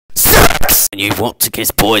sex! And you want to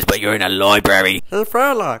kiss boys, but you're in a library. Hey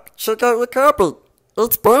Farlock, check out the carpet.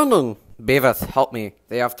 It's burning. Beavis, help me.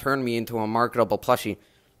 They have turned me into a marketable plushie.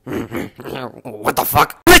 What the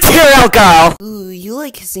fuck? Material girl! Ooh, you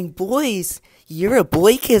like kissing boys. You're a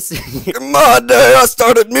boy kisser. My day, I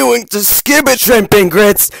started mewing to skibbit shrimp and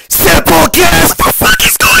grits. Simple kiss! What the fuck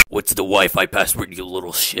is going? What's the Wi-Fi password, you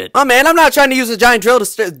little shit? Oh man, I'm not trying to use a giant drill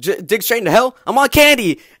to dig straight into hell. I'm on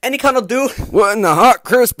candy. Any kind will do. What in the hot,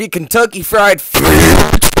 crispy Kentucky fried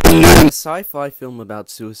A sci-fi film about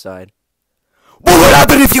suicide. What would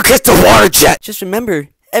happen if you kissed a water jet? Just remember,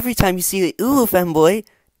 every time you see the ooh femboy,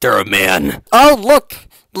 They're a man. Oh, look,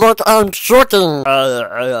 I'm choking.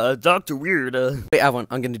 Dr. Weird, Wait, Avalon,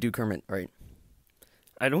 I'm gonna do Kermit, right?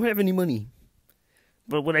 I don't have any money.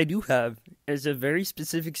 But what I do have is a very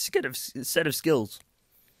specific set of skills.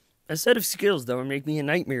 A set of skills that will make me a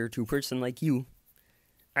nightmare to a person like you.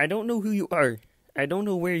 I don't know who you are. I don't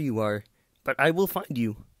know where you are. But I will find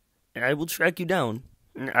you. And I will track you down.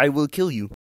 And I will kill you.